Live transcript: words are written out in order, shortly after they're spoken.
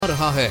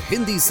रहा है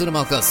हिंदी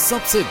सिनेमा का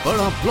सबसे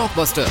बड़ा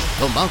ब्लॉकबस्टर।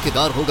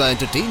 धमाकेदार होगा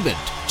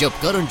एंटरटेनमेंट जब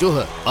करण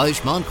जौहर,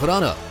 आयुष्मान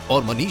खुराना और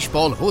मनीष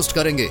पॉल होस्ट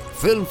करेंगे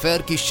फिल्म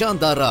फेयर की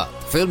शानदार रात।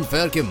 फिल्म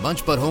फेयर के मंच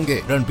पर होंगे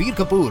रणबीर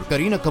कपूर,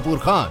 करीना कपूर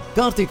खान,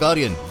 कार्तिक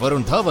आर्यन,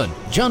 वरुण धवन,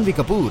 जानवी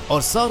कपूर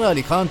और सारा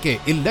अली खान के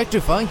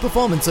इलेक्ट्रीफाइंग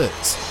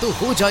परफॉर्मेंसेस। तो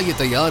हो जाइए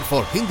तैयार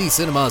for Hindi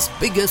cinema's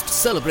biggest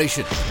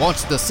celebration.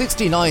 Watch the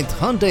 69th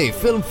Hyundai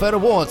Film Fair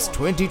Awards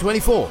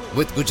 2024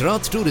 with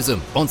Gujarat Tourism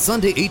on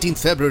Sunday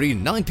 18th February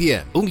 9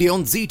 p.m. only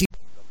on Zee TV.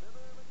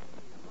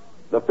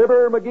 The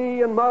Fibber,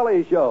 MCGee, and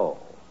Molly Show.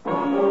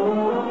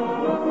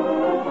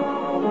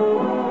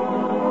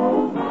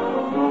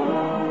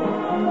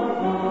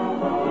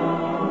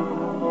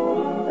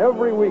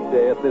 Every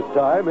weekday at this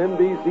time,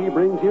 NBC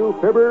brings you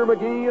Fibber,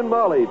 MCGee, and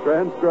Molly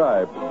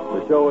transcribed.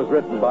 The show is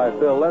written by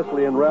Phil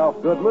Leslie and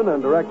Ralph Goodman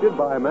and directed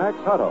by Max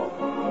Hutto.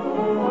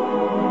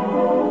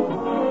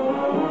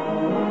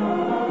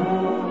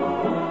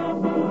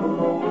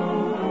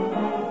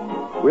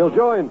 We'll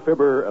join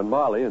Fibber and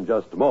Molly in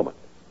just a moment.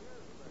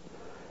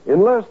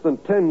 In less than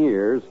 10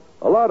 years,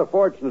 a lot of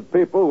fortunate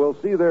people will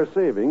see their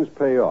savings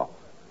pay off.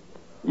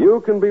 You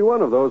can be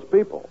one of those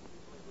people,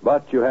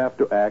 but you have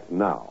to act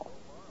now.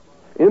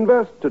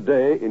 Invest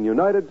today in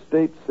United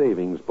States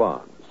savings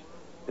bonds.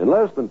 In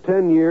less than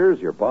 10 years,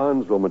 your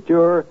bonds will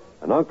mature,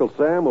 and Uncle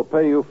Sam will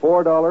pay you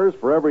 $4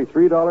 for every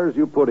 $3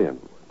 you put in.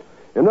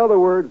 In other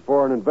words,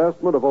 for an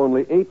investment of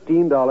only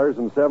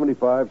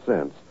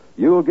 $18.75,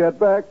 you'll get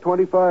back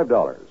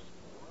 $25.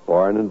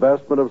 For an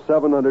investment of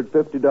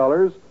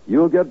 $750,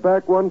 you'll get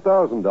back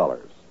 $1,000.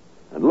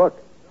 And look,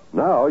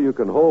 now you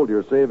can hold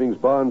your savings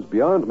bonds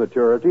beyond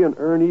maturity and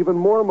earn even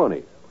more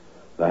money.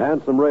 The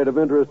handsome rate of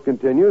interest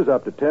continues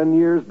up to 10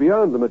 years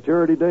beyond the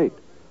maturity date.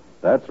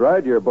 That's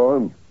right, your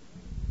bonds.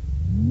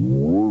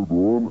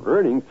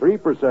 Earning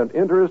 3%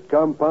 interest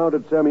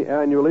compounded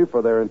semi-annually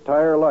for their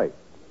entire life.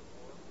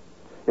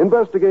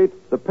 Investigate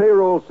the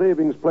payroll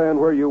savings plan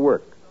where you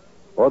work,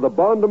 or the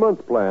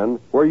bond-a-month plan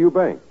where you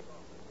bank.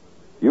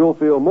 You'll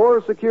feel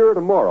more secure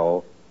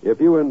tomorrow if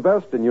you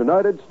invest in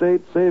United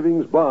States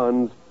savings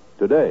bonds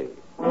today.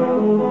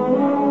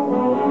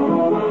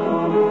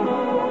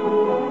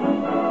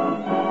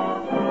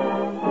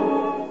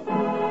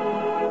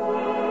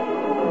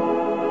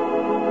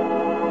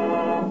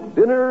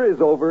 Dinner is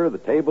over, the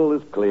table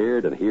is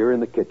cleared, and here in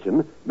the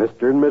kitchen,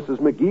 Mr. and Mrs.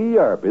 McGee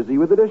are busy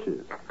with the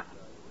dishes.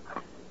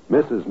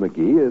 Mrs.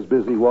 McGee is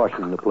busy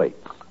washing the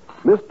plates.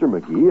 Mr.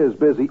 McGee is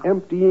busy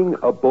emptying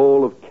a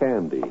bowl of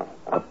candy,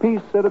 a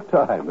piece at a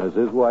time, as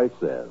his wife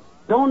says.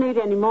 Don't eat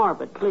any more,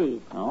 but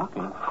please. Oh,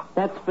 okay.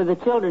 That's for the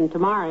children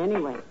tomorrow,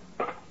 anyway.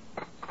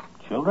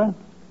 Children?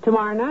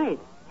 Tomorrow night,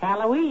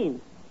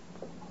 Halloween.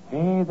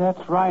 Hey,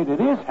 that's right.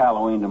 It is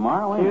Halloween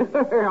tomorrow, ain't it?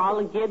 Sure.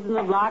 All the kids in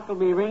the block will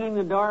be ringing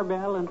the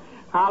doorbell and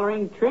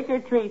hollering trick or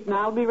treat, and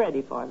I'll be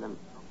ready for them.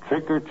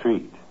 Trick or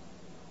treat.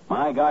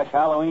 My gosh,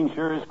 Halloween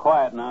sure is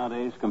quiet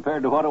nowadays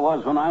compared to what it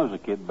was when I was a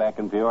kid back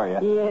in Peoria.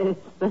 Yes,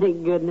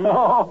 thank goodness.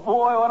 Oh,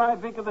 boy, when I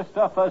think of the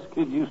stuff us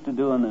kids used to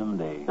do in them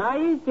days. I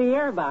used to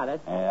hear about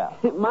it. Yeah.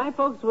 My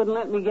folks wouldn't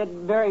let me get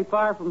very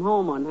far from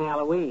home on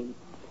Halloween.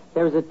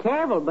 There was a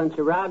terrible bunch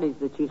of rowdies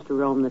that used to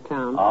roam the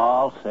town.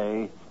 I'll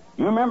say.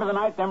 You remember the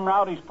night them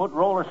rowdies put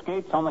roller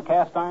skates on the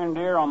cast iron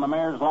deer on the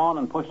mayor's lawn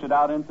and pushed it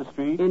out into the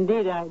street?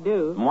 Indeed, I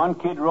do. And one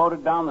kid rode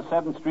it down the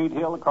 7th Street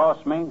hill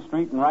across Main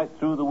Street and right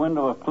through the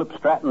window of Clip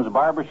Stratton's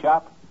barber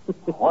shop.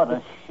 What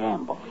a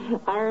shambles.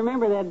 I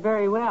remember that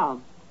very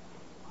well.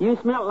 You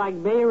smelled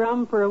like bay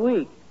rum for a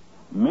week.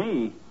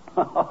 Me?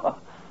 Oh,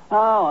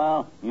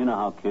 well, you know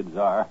how kids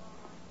are.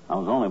 I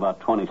was only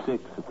about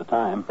 26 at the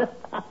time.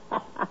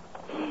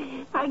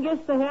 I guess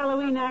the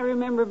Halloween I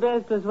remember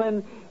best was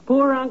when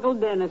poor Uncle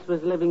Dennis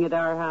was living at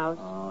our house.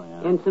 Oh,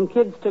 yeah. And some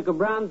kids took a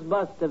bronze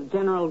bust of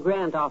General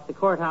Grant off the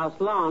courthouse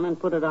lawn and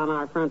put it on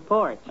our front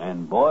porch.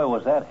 And boy,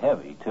 was that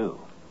heavy, too.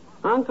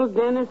 Uncle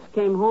Dennis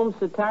came home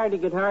so tired he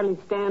could hardly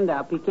stand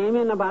up. He came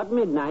in about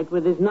midnight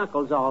with his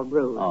knuckles all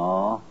bruised.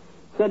 Oh.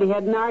 Said he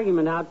had an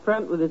argument out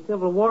front with a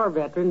Civil War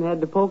veteran and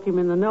had to poke him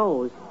in the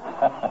nose.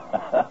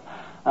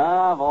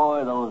 Ah,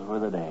 boy, those were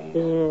the days.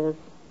 Yes.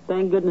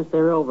 Thank goodness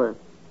they're over.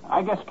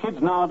 I guess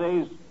kids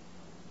nowadays...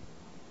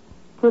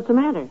 What's the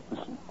matter?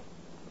 Listen.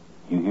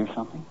 You hear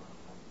something?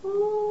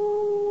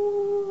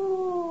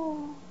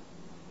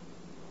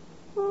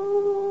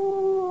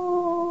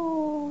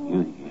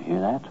 You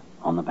hear that?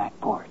 On the back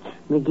porch.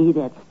 McGee,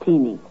 that's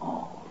Teeny.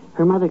 Oh.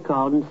 Her mother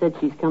called and said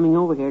she's coming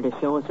over here to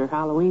show us her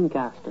Halloween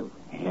costume.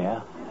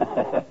 Yeah?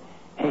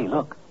 Hey,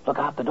 look. Look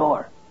out the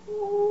door.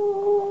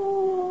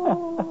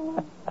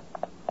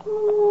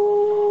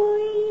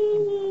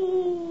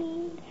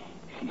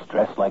 She's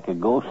dressed like a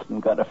ghost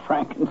and got a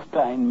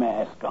Frankenstein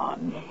mask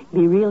on.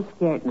 Be real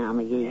scared now,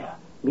 McGee. Yeah.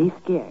 Be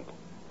scared.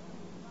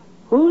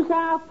 Who's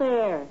out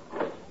there?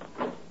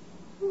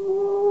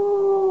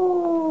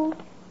 Ooh,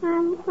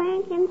 I'm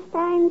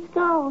Frankenstein's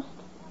ghost.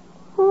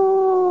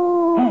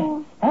 Ooh.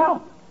 Hey,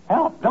 help!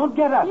 Help! Don't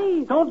get us!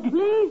 Please, Don't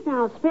please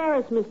now, spare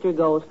us, Mr.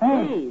 Ghost,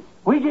 Hey, please.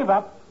 we give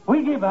up.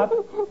 We give up.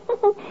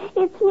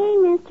 It's me,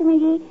 Mr.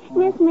 McGee.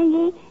 Miss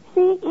McGee.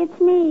 See, it's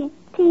me,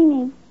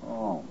 Teeny.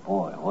 Oh,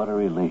 boy, what a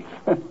relief.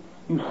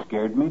 You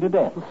scared me to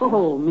death.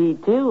 Oh, me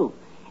too.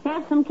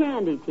 Have some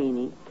candy,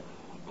 Teeny.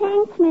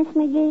 Thanks, Miss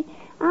McGee.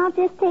 I'll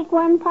just take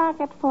one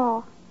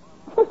pocketful.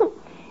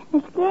 I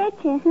scared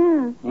you,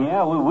 huh?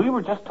 Yeah, we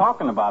were just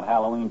talking about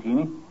Halloween,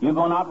 Teeny. You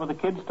going out with the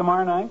kids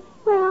tomorrow night?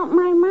 Well,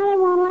 my mother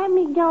won't let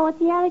me go with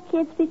the other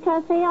kids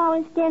because they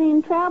always get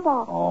in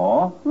trouble.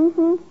 Oh?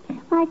 Mm-hmm.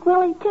 Like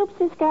Willie Toops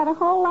has got a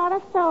whole lot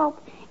of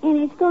soap, and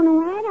he's going to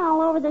ride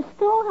all over the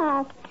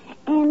schoolhouse.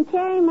 And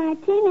Terry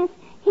Martinez,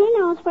 he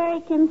knows where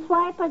he can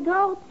swipe a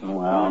goat.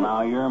 Well,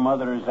 now, your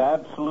mother is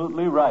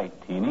absolutely right,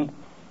 Teeny.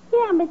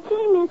 Yeah, but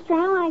gee, mister,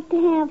 I like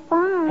to have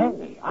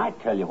fun. Hey, I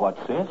tell you what,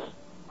 sis.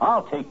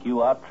 I'll take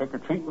you out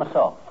trick-or-treat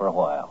myself for a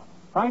while.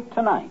 Right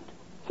tonight.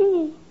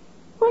 Gee,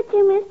 would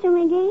you, Mr.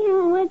 McGee,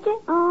 huh, would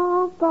you?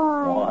 Oh,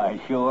 boy. Why,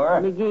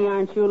 sure. McGee,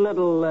 aren't you a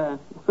little,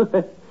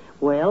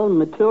 well,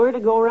 mature to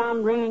go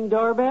around ringing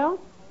doorbells?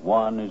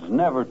 One is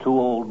never too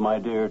old, my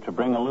dear, to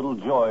bring a little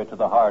joy to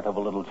the heart of a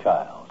little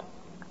child.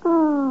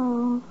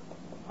 Oh.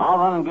 I'll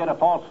run and get a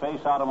false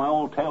face out of my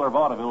old Taylor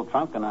vaudeville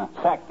trunk and a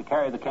sack to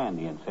carry the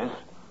candy in, sis.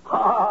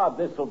 Ha!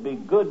 This'll be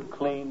good,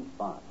 clean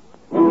fun.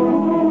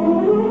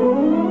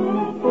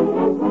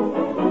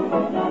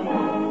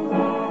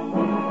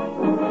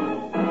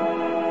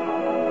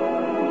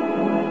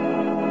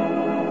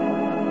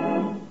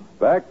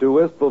 Back to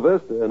Wistful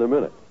Vista in a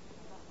minute.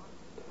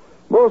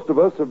 Most of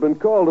us have been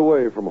called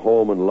away from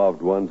home and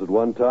loved ones at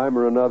one time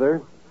or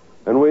another,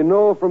 and we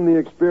know from the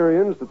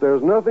experience that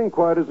there's nothing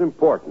quite as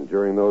important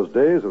during those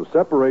days of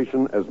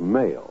separation as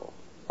mail.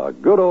 A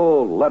good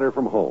old letter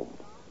from home.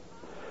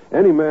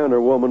 Any man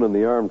or woman in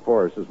the armed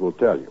forces will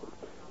tell you,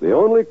 the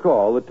only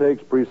call that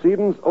takes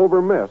precedence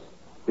over mess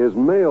is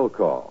mail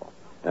call.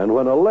 And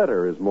when a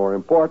letter is more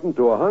important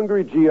to a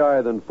hungry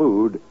GI than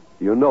food,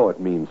 you know it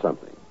means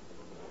something.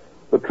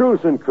 The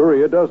truce in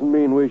Korea doesn't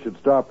mean we should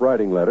stop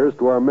writing letters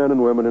to our men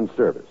and women in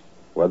service,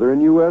 whether in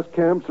U.S.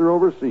 camps or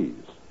overseas.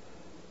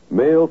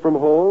 Mail from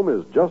home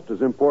is just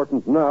as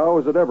important now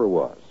as it ever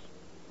was.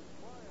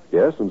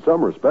 Yes, in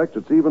some respects,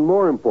 it's even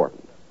more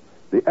important.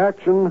 The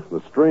action,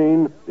 the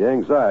strain, the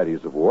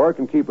anxieties of war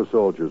can keep a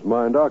soldier's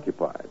mind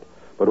occupied.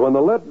 But when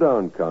the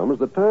letdown comes,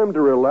 the time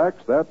to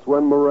relax, that's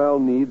when morale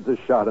needs a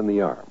shot in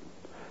the arm.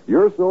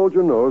 Your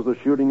soldier knows the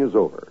shooting is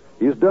over.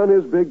 He's done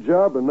his big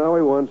job, and now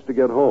he wants to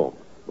get home.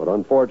 But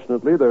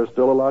unfortunately, there's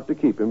still a lot to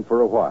keep him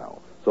for a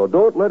while. So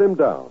don't let him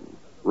down.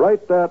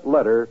 Write that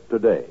letter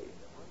today.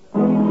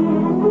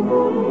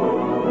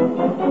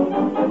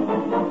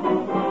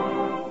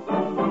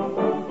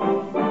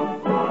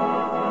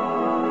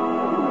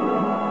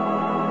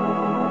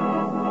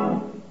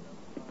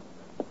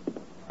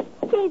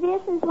 Gee,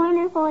 this is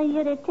wonderful of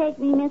you to take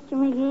me, Mr.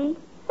 McGee.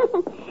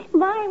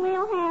 Boy,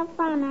 we'll have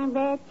fun, I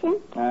bet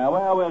you.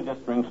 Well, we'll just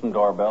ring some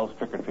doorbells,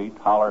 trick-or-treat,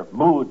 holler,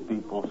 boo at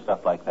people,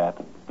 stuff like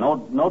that.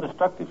 No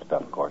destructive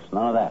stuff, of course.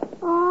 None of that.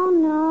 Oh,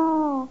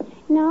 no.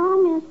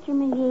 No, Mr.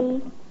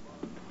 McGee.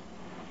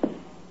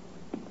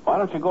 Why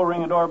don't you go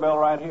ring a doorbell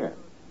right here?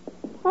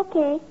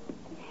 Okay.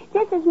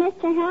 This is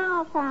Mr.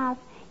 Howell's house.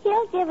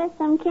 He'll give us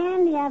some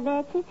candy, I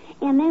bet you,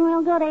 and then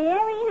we'll go to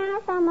every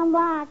house on the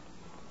block.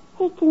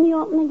 Hey, can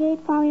you open the gate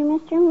for me,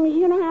 mister?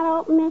 You know how to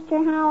open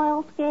Mr.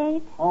 Howell's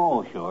gate?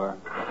 Oh, sure.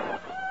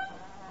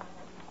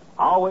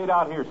 I'll wait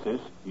out here, sis.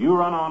 You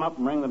run on up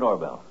and ring the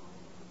doorbell.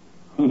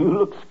 You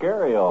look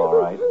scary, all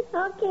right.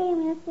 Okay,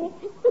 mister.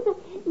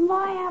 Boy,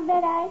 I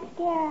bet I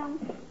scare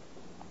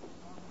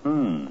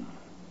him.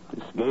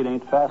 This gate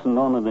ain't fastened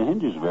onto the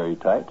hinges very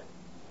tight.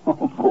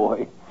 Oh,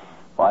 boy.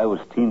 If I was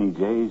Teeny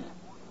J's,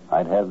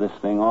 I'd have this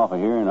thing off of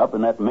here and up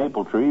in that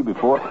maple tree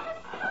before...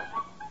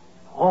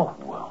 Oh,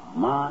 well,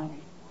 my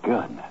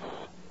goodness.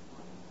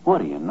 What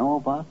do you know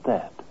about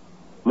that?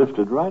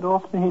 Lifted right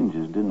off the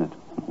hinges, didn't it?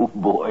 Oh,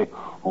 boy.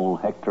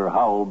 Old Hector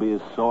Howell will be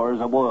as sore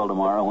as a boil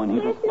tomorrow when he...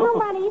 There's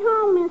nobody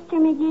home, Mr.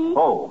 McGee.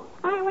 Oh.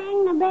 I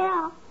rang the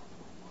bell.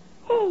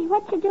 Hey,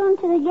 what you doing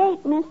to the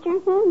gate, mister?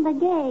 The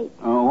gate.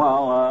 Oh,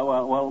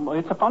 well,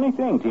 it's a funny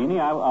thing, Teeny.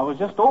 I was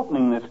just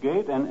opening this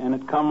gate, and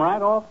it come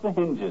right off the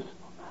hinges.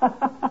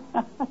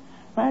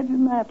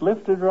 Imagine that,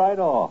 lifted right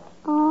off.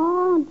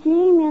 Oh,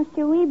 gee,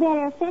 mister, we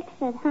better fix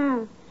it,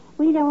 huh?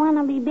 We don't want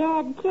to be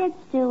bad kids,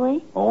 do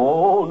we?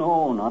 Oh,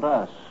 no, not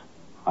us.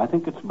 I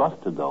think it's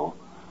busted, though.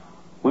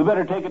 We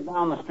better take it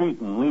down the street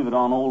and leave it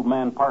on old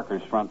man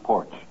Parker's front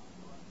porch.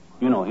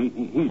 You know,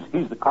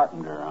 he's the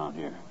carpenter around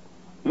here.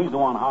 He's the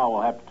one Howell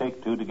will have to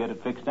take to get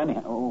it fixed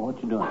anyhow. Oh,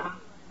 what you doing?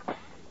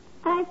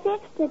 I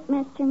fixed it,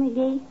 Mr.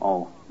 McGee.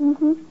 Oh.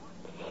 Mm-hmm.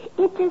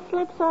 It just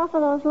slips off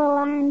of those little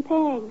iron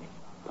pegs.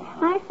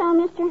 I saw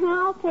Mr.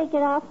 Howell take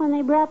it off when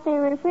they brought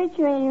their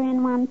refrigerator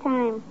in one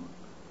time.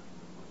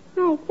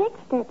 I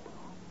fixed it.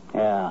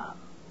 Yeah,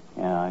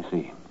 I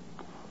see.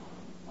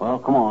 Well,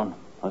 come on.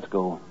 Let's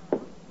go.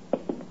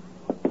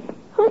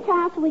 Whose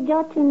house will we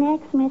go to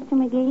next, Mr.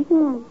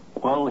 McGee?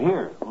 Well,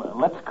 here.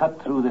 Let's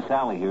cut through this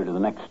alley here to the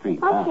next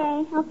street.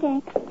 Okay,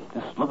 okay.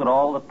 Just look at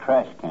all the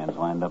trash cans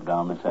lined up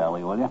down this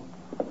alley, will you?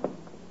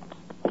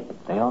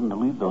 They oughtn't to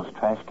leave those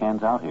trash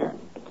cans out here.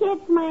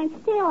 kids might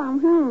steal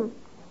them,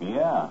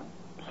 Yeah,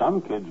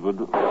 some kids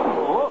would.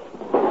 Oh.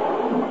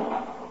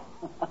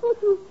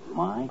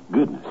 My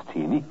goodness,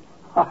 Teeny.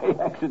 I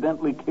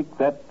accidentally kicked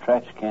that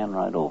trash can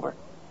right over.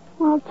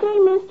 Well, gee,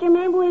 mister,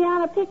 maybe we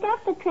ought to pick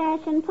up the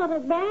trash and put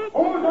it back.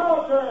 Who's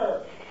out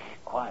there?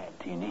 Quiet,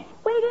 Teeny.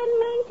 We didn't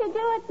mean to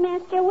do it,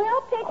 mister.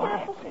 We'll pick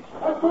up...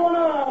 What's going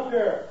on out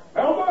there?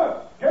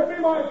 Elma, give me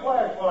my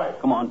flashlight.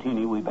 Come on,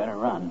 Teeny, we better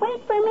run.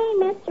 Wait for me,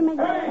 Mr.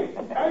 McGee.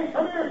 Hey,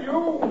 come here,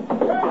 you.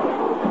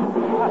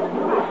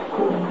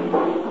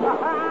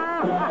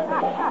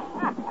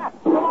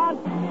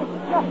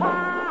 Come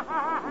on.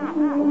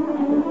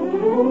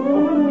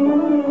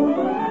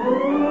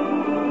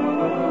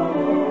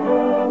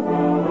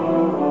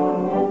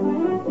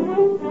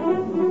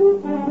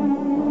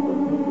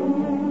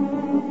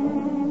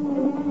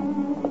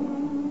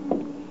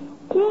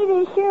 Gee,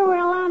 there sure were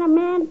a lot of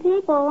mad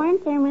people,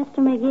 weren't there, Mr.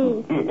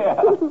 McGee? Yeah.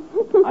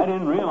 I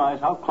didn't realize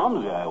how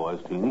clumsy I was,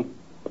 Teeny.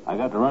 I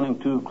got to running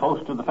too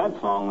close to the fence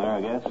along there,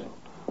 I guess.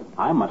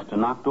 I must have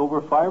knocked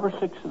over 5 or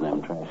 6 of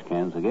them trash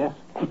cans, I guess.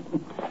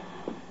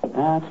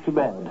 That's too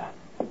bad.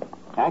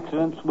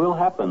 Accidents will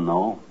happen,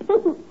 though. Gee,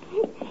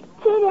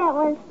 that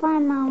was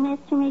fun, though,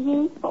 Mr.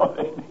 McGee.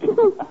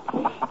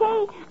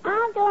 Hey,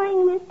 I'll go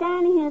ring Miss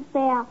Donahue's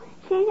bell.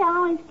 She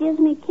always gives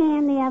me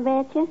candy, I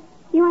bet you.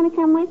 You want to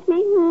come with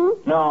me,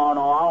 No,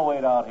 I'll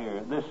wait out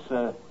here.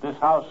 This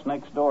house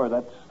next door,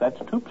 that's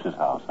Toops'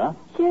 house, huh?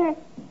 Sure.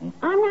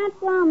 I'm not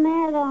from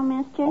there, though,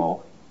 mister.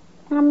 Oh.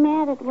 I'm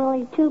mad at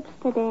Willie Toops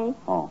today.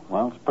 Oh,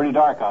 well, it's pretty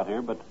dark out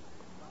here, but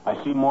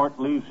I see Mort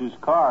leaves his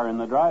car in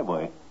the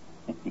driveway.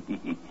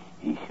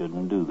 He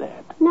shouldn't do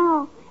that.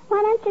 No.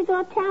 Why don't you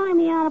go tell him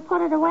you ought to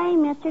put it away,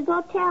 mister?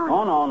 Go tell him.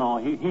 Oh, no.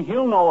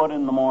 He'll know it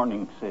in the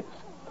morning, sis.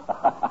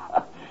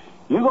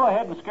 You go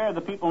ahead and scare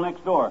the people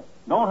next door.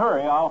 Don't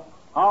hurry.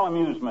 I'll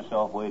amuse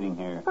myself waiting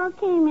here.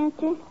 Okay,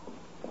 mister.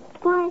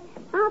 Boy,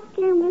 I'll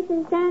scare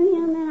Mrs.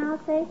 Dunhill, and then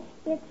I'll say,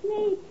 it's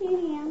me,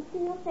 Teeny. And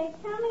she'll say,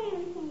 come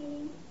in,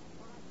 Teeny.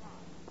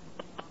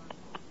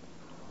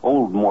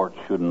 Old Mort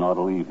shouldn't ought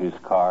to leave his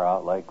car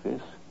out like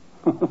this.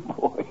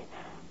 Boy,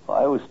 if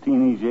I was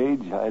Teeny's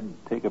age,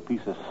 I'd take a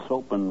piece of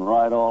soap and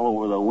ride all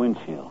over the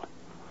windshield.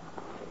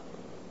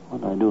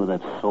 What did I do with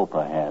that soap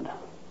I had?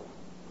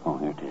 Oh,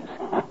 here it is.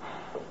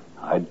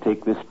 I'd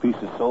take this piece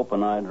of soap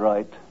and I'd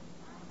write,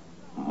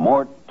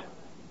 Mort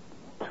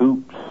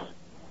Toops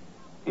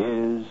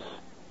is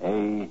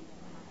a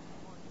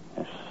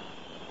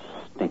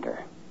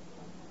stinker.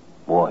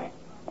 Boy,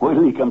 wait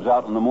till he comes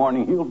out in the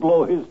morning, he'll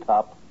blow his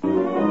top.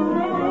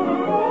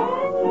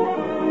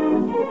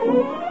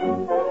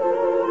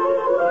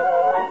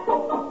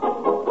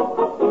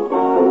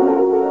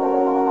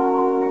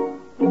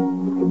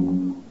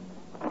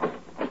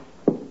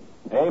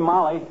 Hey,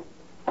 Molly.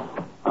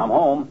 I'm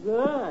home.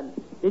 Good.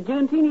 Did you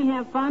and Teeny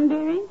have fun,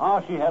 dearie?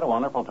 Oh, she had a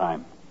wonderful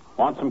time.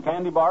 Want some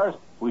candy bars?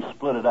 We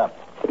split it up.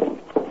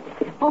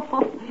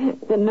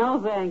 No,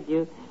 thank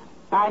you.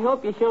 I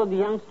hope you showed the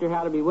youngster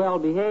how to be well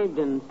behaved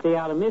and stay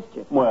out of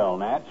mischief. Well,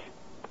 Natch,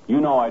 you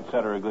know I'd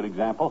set her a good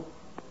example.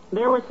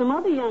 There were some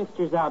other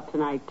youngsters out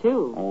tonight,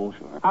 too. Oh,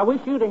 sure. I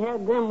wish you'd have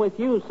had them with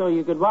you so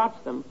you could watch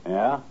them.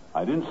 Yeah?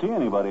 I didn't see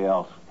anybody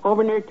else.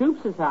 Over near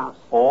Toops' house.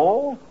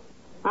 Oh?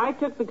 I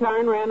took the car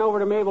and ran over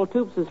to Mabel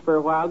Toops' for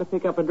a while to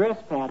pick up a dress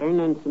pattern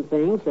and some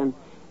things, and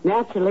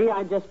naturally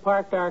I just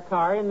parked our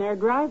car in their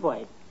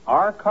driveway.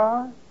 Our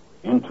car?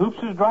 In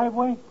Toops'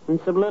 driveway? And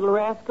some little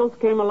rascals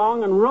came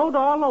along and wrote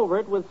all over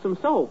it with some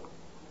soap.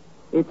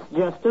 It's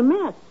just a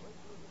mess.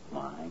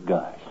 My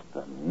gosh,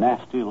 the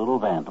nasty little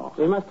vandals.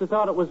 They must have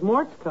thought it was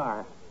Mort's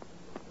car.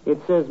 It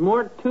says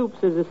Mort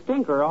Toops is a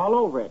stinker all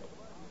over it.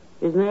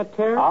 Isn't that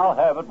terrible? I'll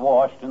have it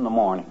washed in the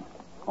morning.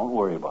 Don't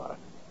worry about it.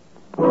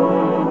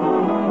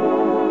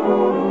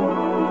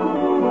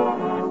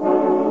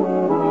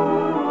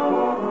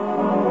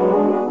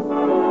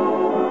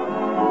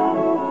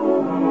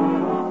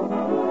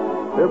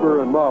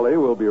 Fibber and Molly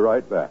will be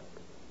right back.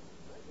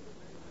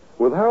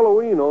 With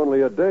Halloween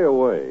only a day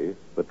away,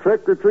 the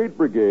Trick-or-Treat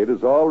Brigade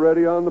is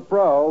already on the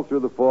prowl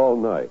through the fall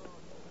night.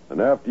 And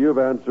after you've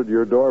answered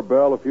your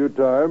doorbell a few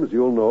times,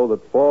 you'll know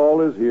that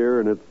fall is here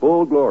in its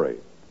full glory.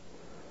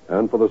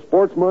 And for the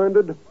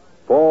sports-minded,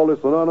 fall is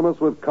synonymous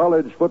with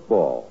college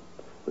football.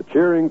 The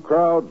cheering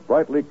crowds,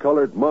 brightly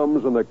colored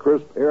mums, and the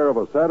crisp air of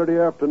a Saturday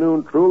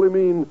afternoon truly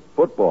mean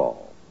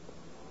football.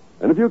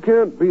 And if you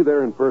can't be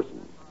there in person,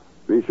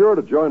 be sure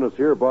to join us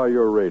here by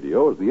your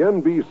radio as the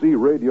NBC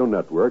Radio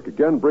Network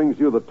again brings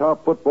you the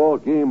top football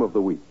game of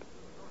the week.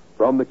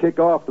 From the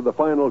kickoff to the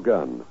final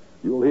gun,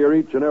 you'll hear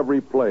each and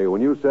every play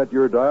when you set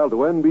your dial to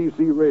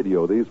NBC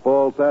Radio these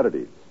fall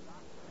Saturdays.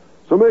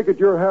 So make it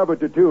your habit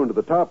to tune to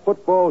the top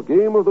football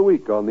game of the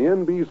week on the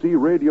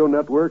NBC Radio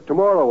Network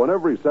tomorrow and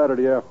every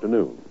Saturday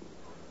afternoon.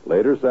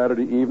 Later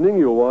Saturday evening,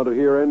 you'll want to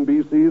hear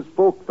NBC's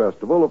Folk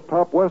Festival of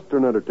top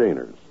Western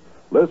entertainers.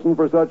 Listen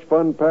for such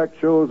fun-packed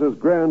shows as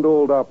Grand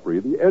Ole Opry,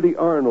 the Eddie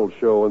Arnold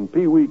Show, and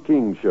Pee Wee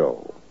King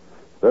Show.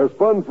 There's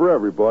fun for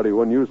everybody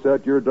when you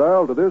set your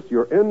dial to this,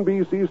 your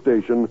NBC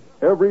station,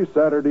 every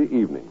Saturday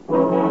evening.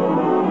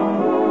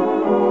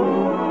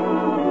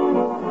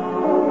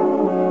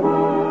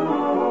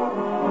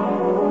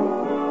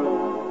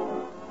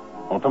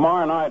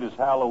 tomorrow night is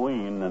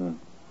Halloween, and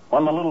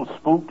when the little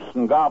spooks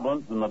and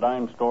goblins in the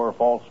dime store,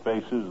 false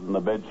faces, and the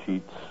bed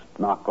sheets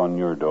knock on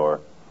your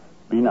door,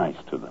 be nice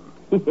to them.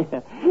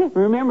 Yeah.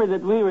 Remember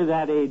that we were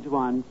that age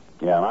once.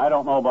 Yeah, and I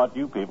don't know about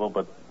you people,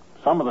 but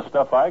some of the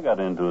stuff I got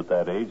into at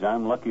that age,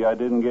 I'm lucky I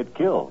didn't get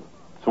killed.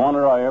 It's a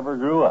wonder I ever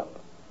grew up.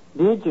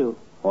 Did you?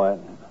 What?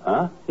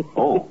 Huh?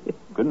 Oh,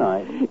 good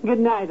night. Good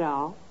night,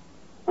 all.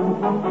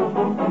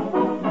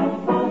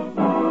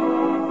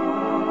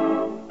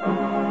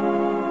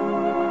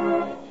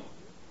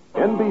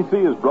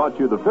 NBC has brought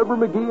you the Fibber,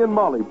 McGee, and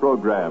Molly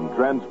program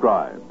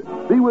transcribed.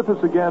 Be with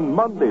us again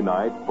Monday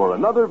night for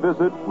another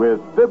visit with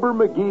Fibber,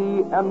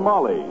 McGee, and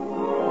Molly.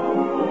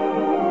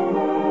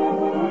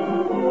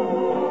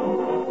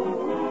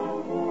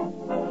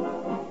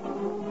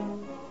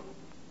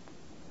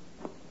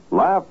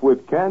 Laugh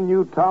with Can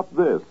You Top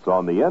This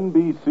on the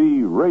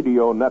NBC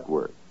Radio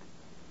Network.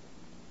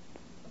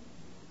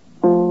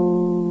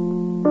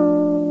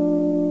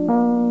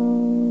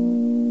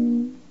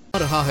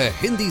 रहा है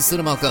Hindi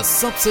cinema का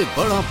सबसे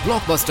बड़ा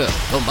blockbuster.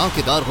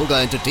 धमाकेदार होगा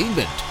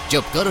entertainment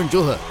जब करण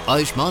जौहर,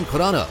 आयुष्मान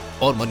खुराना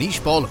और Manish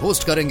Paul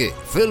host करेंगे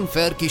फिल्म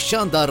फेयर की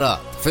शानदार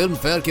रात। फिल्म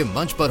फेयर के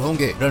मंच पर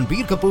होंगे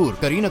रणबीर कपूर,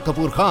 करीना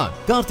कपूर खान,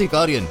 कार्तिक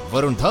आर्यन,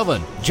 वरुण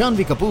धवन,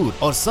 जानवी कपूर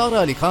और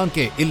सारा अली खान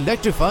के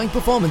इलेक्ट्रीफाइंग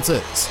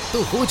परफॉर्मेंसेस।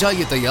 तो हो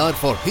जाइए तैयार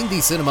for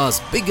Hindi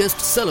cinema's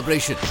biggest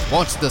celebration.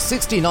 Watch the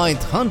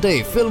 69th Hyundai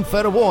Film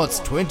Fair Awards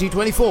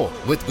 2024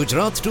 with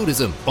Gujarat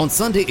Tourism on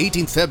Sunday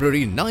 18th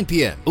February 9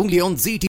 p.m. only on ZT.